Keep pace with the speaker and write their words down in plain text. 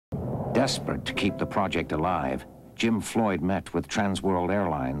Desperate to keep the project alive, Jim Floyd met with Transworld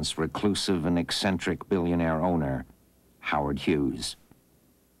Airlines' reclusive and eccentric billionaire owner, Howard Hughes.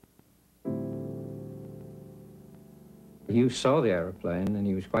 Hughes saw the aeroplane and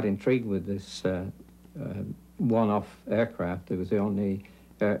he was quite intrigued with this one-off aircraft. It was the only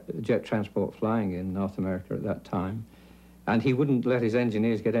jet transport flying in North America at that time. And he wouldn't let his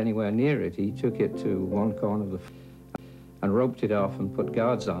engineers get anywhere near it. He took it to one corner of the and roped it off and put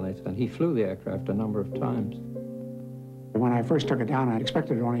guards on it, and he flew the aircraft a number of times. When I first took it down, I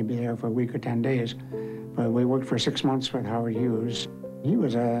expected to only be there for a week or 10 days, but we worked for 6 months with Howard Hughes. He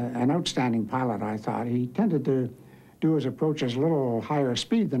was an outstanding pilot, I thought. He tended to do his approaches a little higher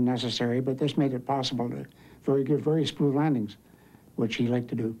speed than necessary, but this made it possible to give very smooth landings, which he liked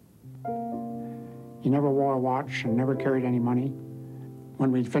to do. He never wore a watch and never carried any money.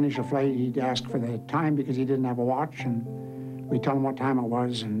 When we'd finish a flight, he'd ask for the time because he didn't have a watch, and we'd tell him what time it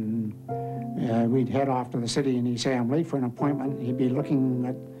was, and we'd head off to the city, and he'd say, I'm late for an appointment. He'd be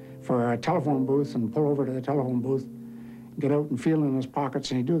looking for a telephone booth and pull over to the telephone booth, get out and feel in his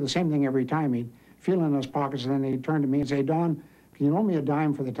pockets, and he'd do the same thing every time. He'd feel in his pockets, and then he'd turn to me and say, Don, can you loan me a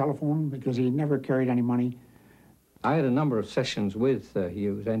dime for the telephone? Because he never carried any money. I had a number of sessions with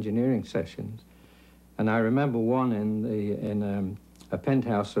Hughes, engineering sessions, and I remember one in a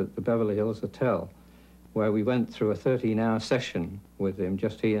penthouse at the Beverly Hills Hotel, where we went through a 13-hour session with him,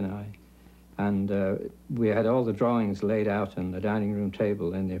 just he and I. And we had all the drawings laid out on the dining room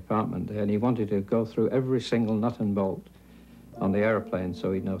table in the apartment there, and he wanted to go through every single nut and bolt on the airplane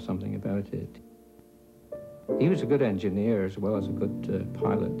so he'd know something about it. He was a good engineer as well as a good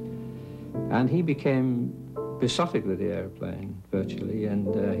pilot. And he became besotted with the airplane, virtually,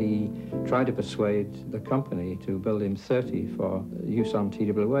 and he tried to persuade the company to build him 30 for use on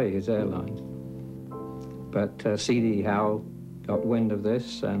TWA, his airline. But C.D. Howe got wind of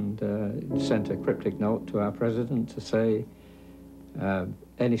this and sent a cryptic note to our president to say,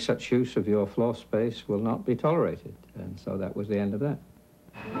 any such use of your floor space will not be tolerated. And so that was the end of that.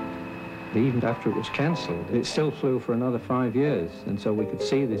 Even after it was cancelled, it still flew for another 5 years, and so we could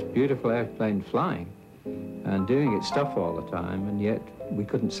see this beautiful airplane flying and doing its stuff all the time, and yet we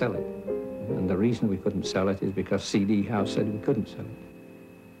couldn't sell it. And the reason we couldn't sell it is because C.D. Howe said we couldn't sell it.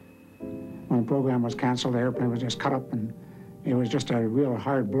 When the program was canceled, the airplane was just cut up, and it was just a real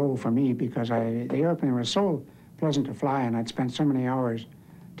hard blow for me because the airplane was so pleasant to fly, and I'd spent so many hours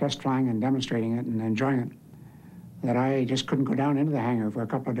test flying and demonstrating it and enjoying it that I just couldn't go down into the hangar for a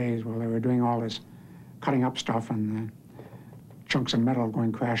couple of days while they were doing all this cutting up stuff and chunks of metal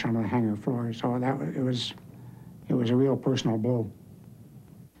going crash onto the hangar floor. So it was a real personal blow.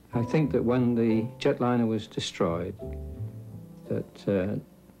 I think that when the Jetliner was destroyed, that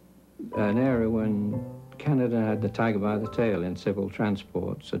an era when Canada had the tiger by the tail in civil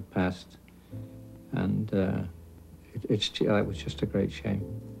transports had passed, and that was just a great shame.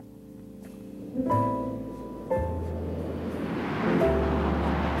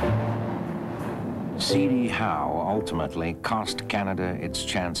 C.D. Howe ultimately cost Canada its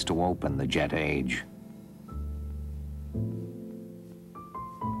chance to open the jet age.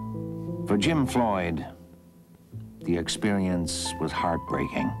 For Jim Floyd, the experience was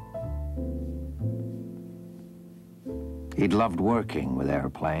heartbreaking. He'd loved working with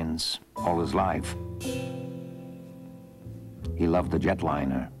airplanes all his life. He loved the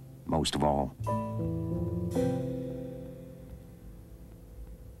Jetliner most of all.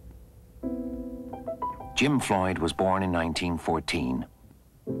 Jim Floyd was born in 1914.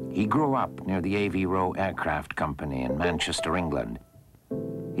 He grew up near the Avro Aircraft Company in Manchester, England.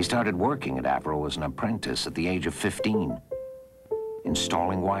 He started working at Avro as an apprentice at the age of 15,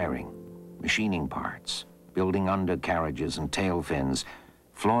 installing wiring, machining parts, building undercarriages and tail fins.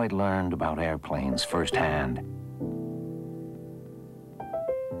 Floyd learned about airplanes firsthand.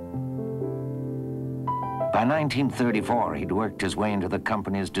 By 1934, he'd worked his way into the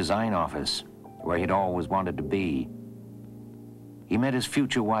company's design office, where he'd always wanted to be. He met his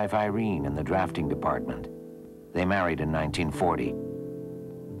future wife, Irene, in the drafting department. They married in 1940.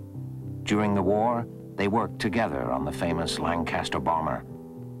 During the war, they worked together on the famous Lancaster bomber.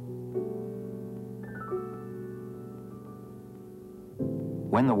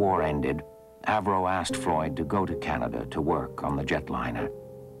 When the war ended, Avro asked Floyd to go to Canada to work on the Jetliner.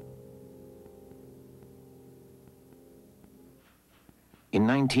 In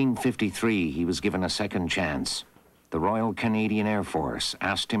 1953, he was given a second chance. The Royal Canadian Air Force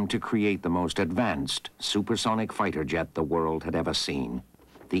asked him to create the most advanced supersonic fighter jet the world had ever seen,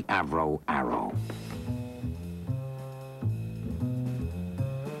 the Avro Arrow.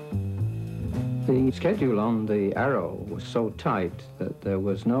 The schedule on the Arrow was so tight that there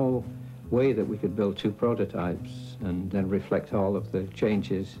was no way that we could build 2 prototypes and then reflect all of the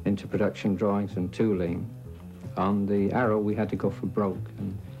changes into production drawings and tooling. On the Arrow, we had to go for broke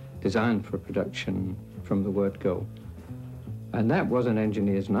and design for production from the word go. And that was an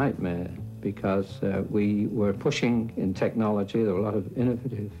engineer's nightmare because we were pushing in technology. There were a lot of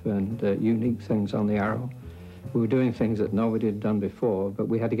innovative and unique things on the Arrow. We were doing things that nobody had done before, but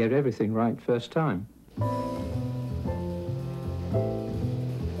we had to get everything right first time.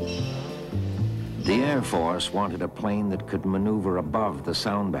 The Air Force wanted a plane that could maneuver above the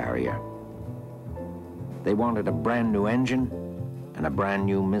sound barrier. They wanted a brand new engine and a brand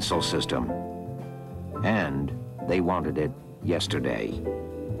new missile system. And they wanted it yesterday.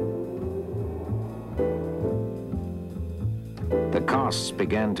 The costs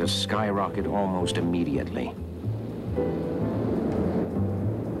began to skyrocket almost immediately.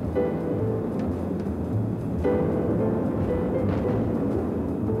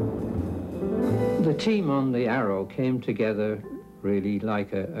 The team on the Arrow came together really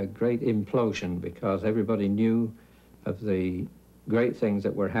like a great implosion because everybody knew of the great things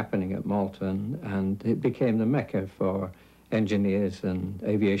that were happening at Malton, and it became the mecca for engineers and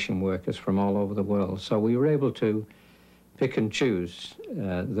aviation workers from all over the world. So we were able to pick and choose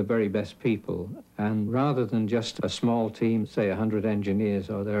the very best people, and rather than just a small team, say 100 engineers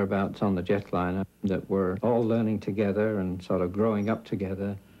or thereabouts on the Jetliner that were all learning together and sort of growing up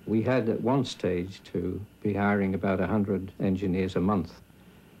together, we had at one stage to be hiring about 100 engineers a month,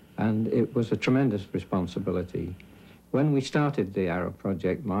 and it was a tremendous responsibility. When we started the Arrow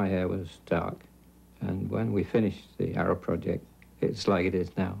project, my hair was dark, and when we finished the Arrow project, it's like it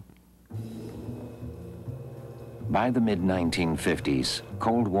is now. By the mid-1950s,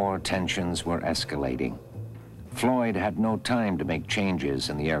 Cold War tensions were escalating. Floyd had no time to make changes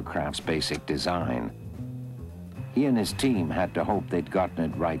in the aircraft's basic design. He and his team had to hope they'd gotten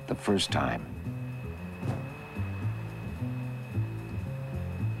it right the first time.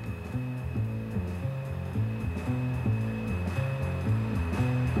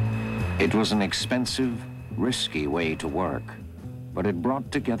 It was an expensive, risky way to work, but it brought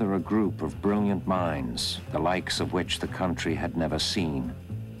together a group of brilliant minds, the likes of which the country had never seen.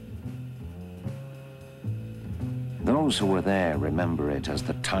 Those who were there remember it as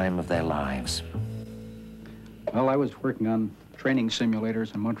the time of their lives. Well, I was working on training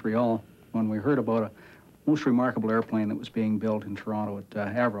simulators in Montreal when we heard about a most remarkable airplane that was being built in Toronto at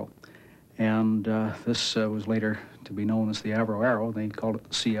Avro. And this was later to be known as the Avro Arrow. They called it the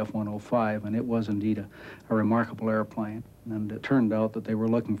CF-105, and it was indeed a remarkable airplane. And it turned out that they were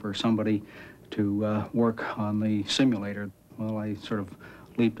looking for somebody to work on the simulator. Well, I sort of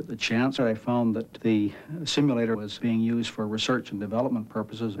leaped at the chance. I found that the simulator was being used for research and development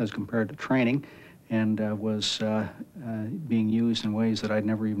purposes as compared to training, and was being used in ways that I'd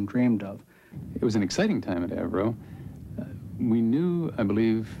never even dreamed of. It was an exciting time at Avro. We knew, I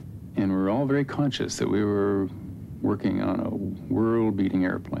believe, and we were all very conscious that we were working on a world-beating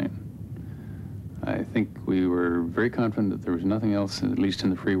airplane. I think we were very confident that there was nothing else, at least in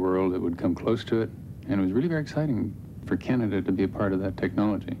the free world, that would come close to it. And it was really very exciting for Canada to be a part of that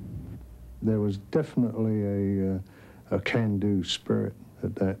technology. There was definitely a can-do spirit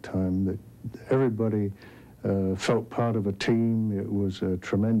at that time, that everybody felt part of a team. It was a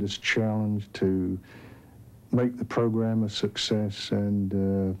tremendous challenge to make the program a success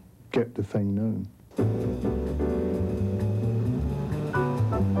and get the thing known.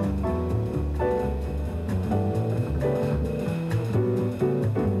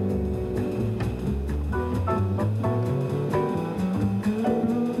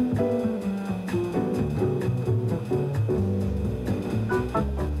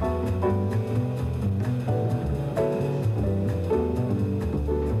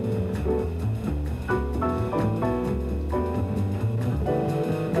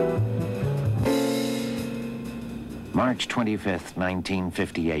 March 25th,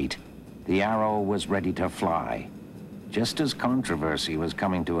 1958, the Arrow was ready to fly, just as controversy was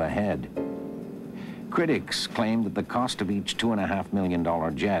coming to a head. Critics claimed that the cost of each $2.5 million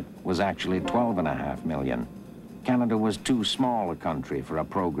jet was actually $12.5 million. Canada was too small a country for a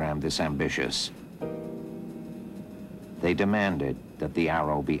program this ambitious. They demanded that the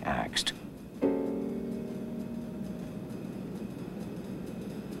Arrow be axed.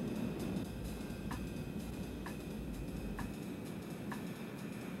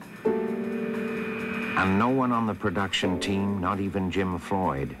 And no one on the production team, not even Jim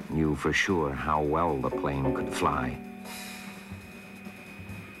Floyd, knew for sure how well the plane could fly.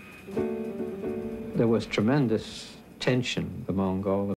 There was tremendous tension among all